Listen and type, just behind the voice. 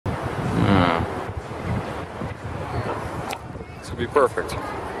be perfect.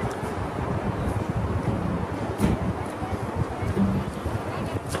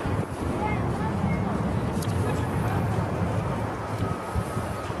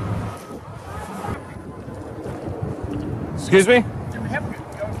 Excuse me?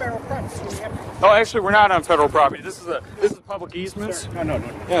 Oh, actually, we're not on federal property. This is public easements. No.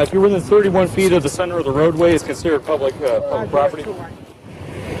 Yeah, if you're within 31 feet of the center of the roadway, it's considered public property.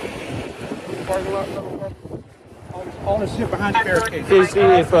 All the shit behind the barricade.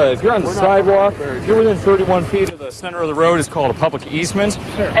 If you're on the sidewalk, or if you're within 31 feet of the center of the road, it's called a public easement.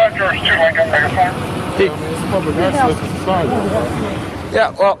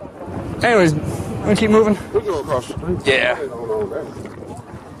 Yeah, well, anyways, want to keep moving? We'll go across the street. Yeah.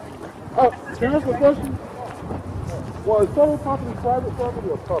 Oh, can I ask a question? Was federal property private property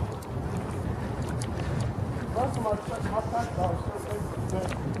or public?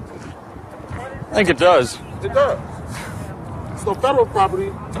 I think it does. It does. So federal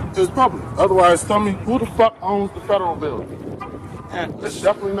property is public. Otherwise, tell me who the fuck owns the federal building? Yeah. It's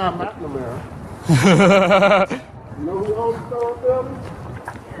definitely not McNamara. You know who owns the federal building?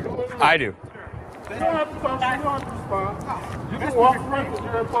 I do. You don't have to talk, you don't have to respond. You can walk away because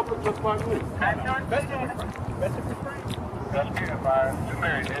you're in public just like me.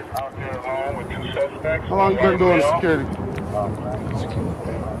 How long you been doing security?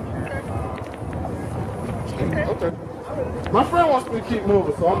 Okay. My friend wants me to keep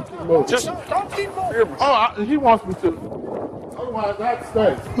moving, so I'm going to keep moving. Just Don't keep moving. He wants me to. Otherwise, I have to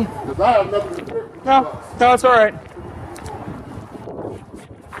stay. Because I have nothing to do. no, it's all right.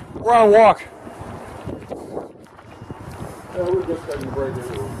 We're on a walk. Yeah, we're just taking a break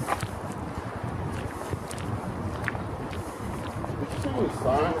anyway. Did you see any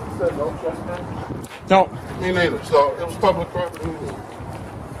sign that said no trespassing? No. Me neither. So it was public property.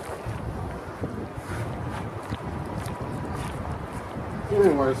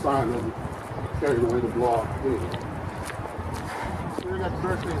 Anyway, sign that carried away the block. Anyway. See, we got the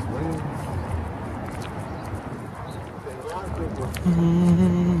birthdays waiting.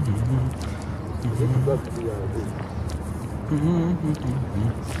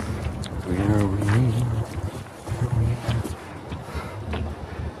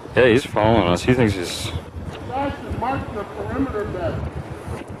 Yeah, he's following us. He thinks he's. Guys should mark the perimeter better.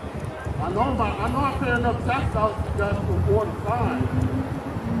 I know I pay enough tax dollars for you guys to afford a sign.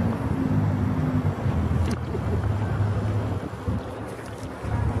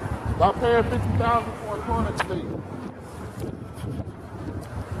 Stop paying $50,000 for a toilet seat.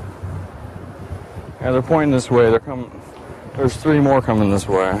 Yeah, they're pointing this way. They're coming. There's 3 more coming this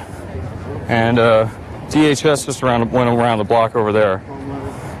way, and DHS just went around the block over there.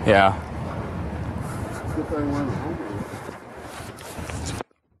 Yeah.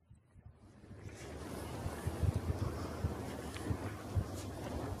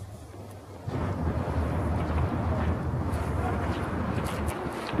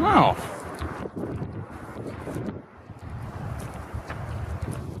 Wow.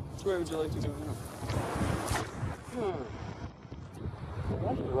 Which way would you like to go now?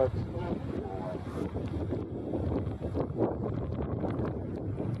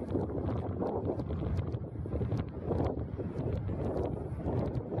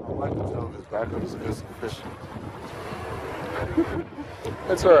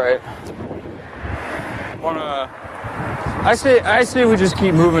 That's all right. I say we just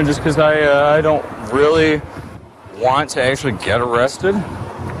keep moving, just because I don't really want to actually get arrested.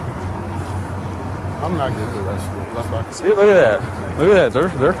 I'm not getting arrested. That's what I can See, look at that. Look at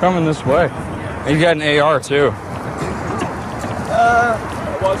that. They're coming this way. And you got an AR too.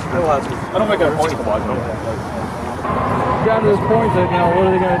 I don't make it a point to watch them. You got to this point that, what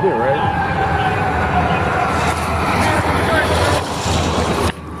are they going to do, right?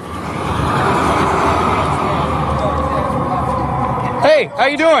 Hey, how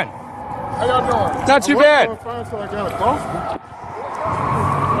you doing? How y'all doing? Not too bad.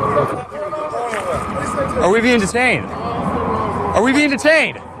 Are we being detained? Are we being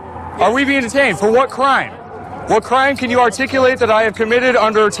detained? Are we being detained? For what crime? What crime can you articulate that I have committed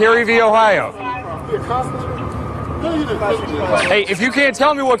under Terry v. Ohio? Hey, if you can't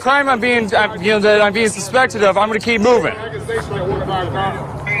tell me what crime that I'm being suspected of, I'm going to keep moving.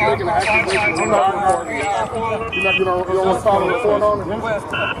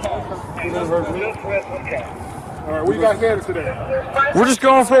 All right, we got headed today. We're just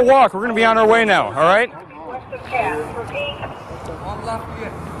going for a walk. We're going to be on our way now, all right?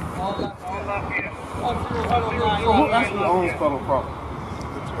 Who actually owns federal property?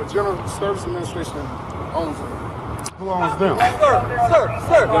 The General Service Administration owns it. Who owns them? Sir.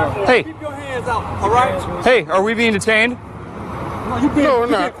 Hey. Keep your hands out, all right? Hey, are we being detained? No, you're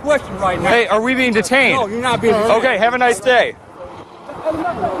being questioned right now. Hey, are we being detained? No, you're not being detained. Okay, have a nice day.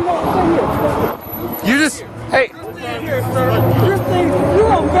 You just, hey.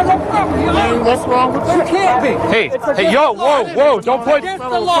 What's wrong with that? You can't be. Hey, yo, whoa, don't point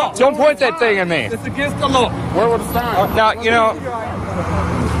that thing at me. It's against the law. Where was the sign? Now, you know.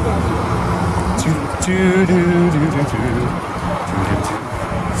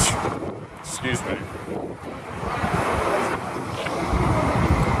 Excuse me.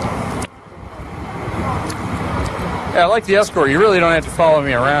 Yeah, I like the escort. You really don't have to follow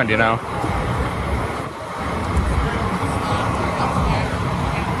me around, you know.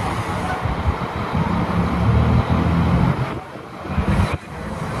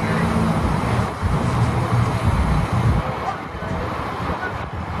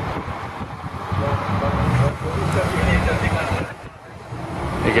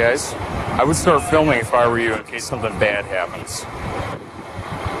 Hey guys, I would start filming if I were you in case something bad happens.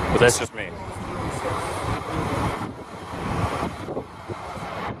 But that's just me.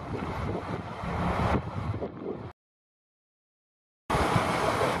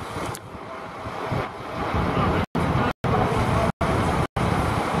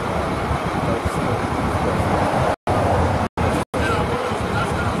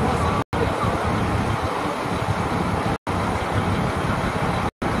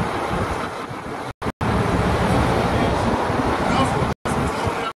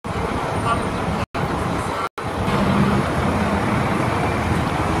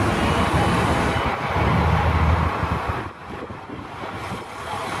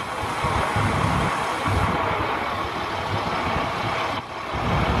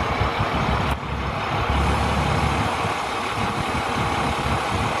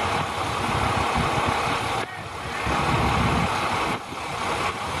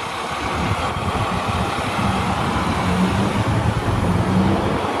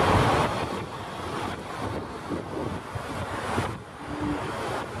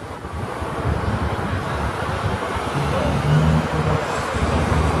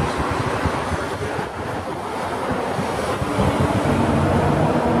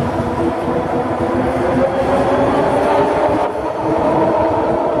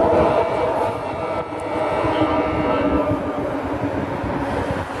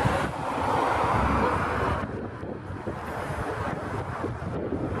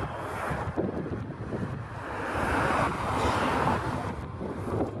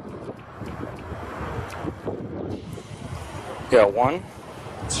 Yeah, 1,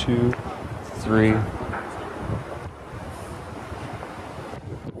 2, 3.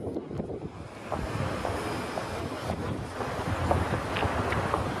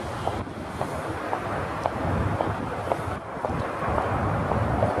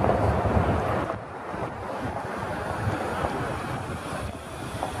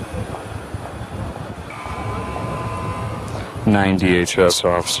 Nine DHS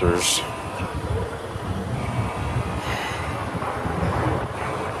officers.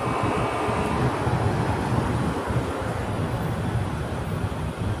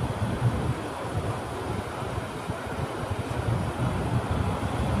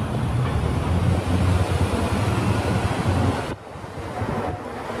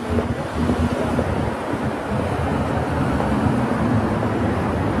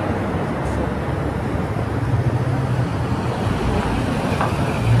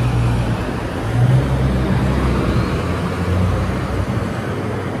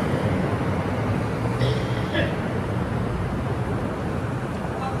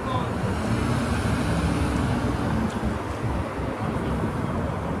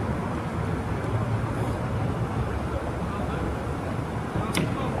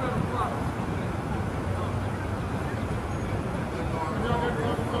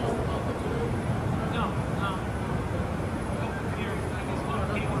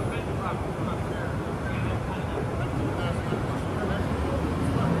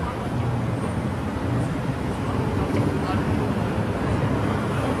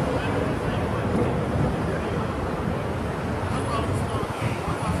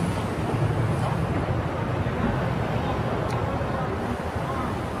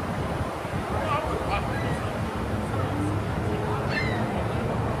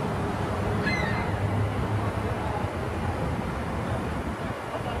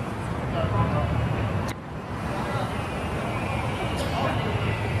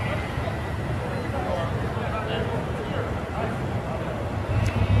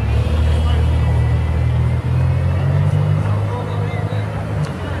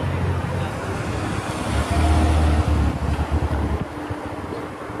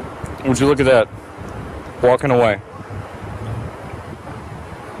 Would you look at that? Walking away.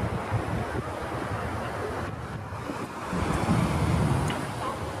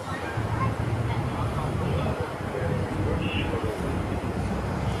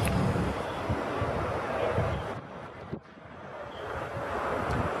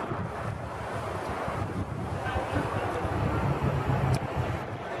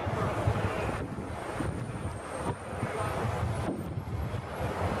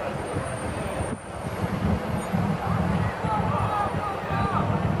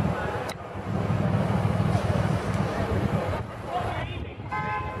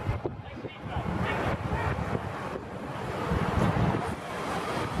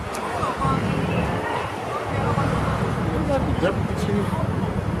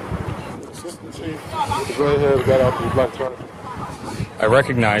 straight ahead, got out the black truck. I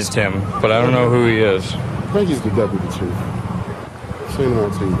recognized him, but I don't know who he is. I think he's the deputy chief. Seen him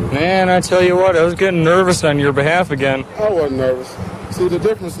on TV. Man, I tell you what, I was getting nervous on your behalf again. I wasn't nervous. See, the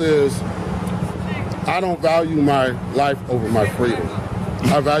difference is I don't value my life over my freedom.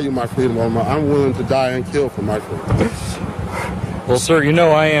 I value my freedom over my... I'm willing to die and kill for my freedom. Well, sir, you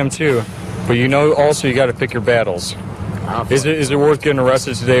know I am too. But you know also you got to pick your battles. Is it worth getting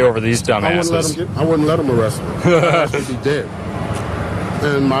arrested today over these dumbasses? I wouldn't let him arrest me. I should be dead.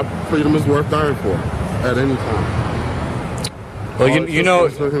 And my freedom is worth dying for at any time. Well, you know,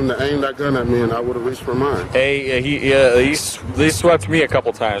 for him to aim that gun at me, and I would have reached for mine. Hey, he swept me a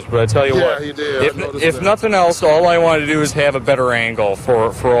couple times, but I tell you what, he did. If nothing else, all I want to do is have a better angle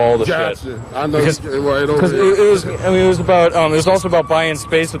for all the shit. I know he's getting right over here. It was about it was also about buying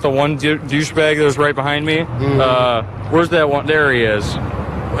space with the one douchebag that was right behind me. Mm-hmm. Where's that one? There he is,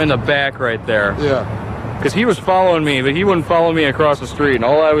 in the back right there. Yeah. Because he was following me, but he wouldn't follow me across the street, and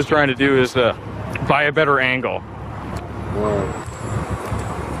all I was trying to do is buy a better angle. Wow.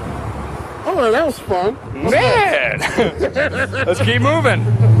 Oh, that was fun. Man! Let's keep moving.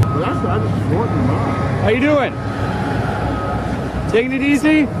 How you doing? Taking it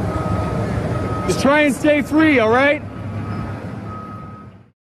easy? Just try and stay free, all right?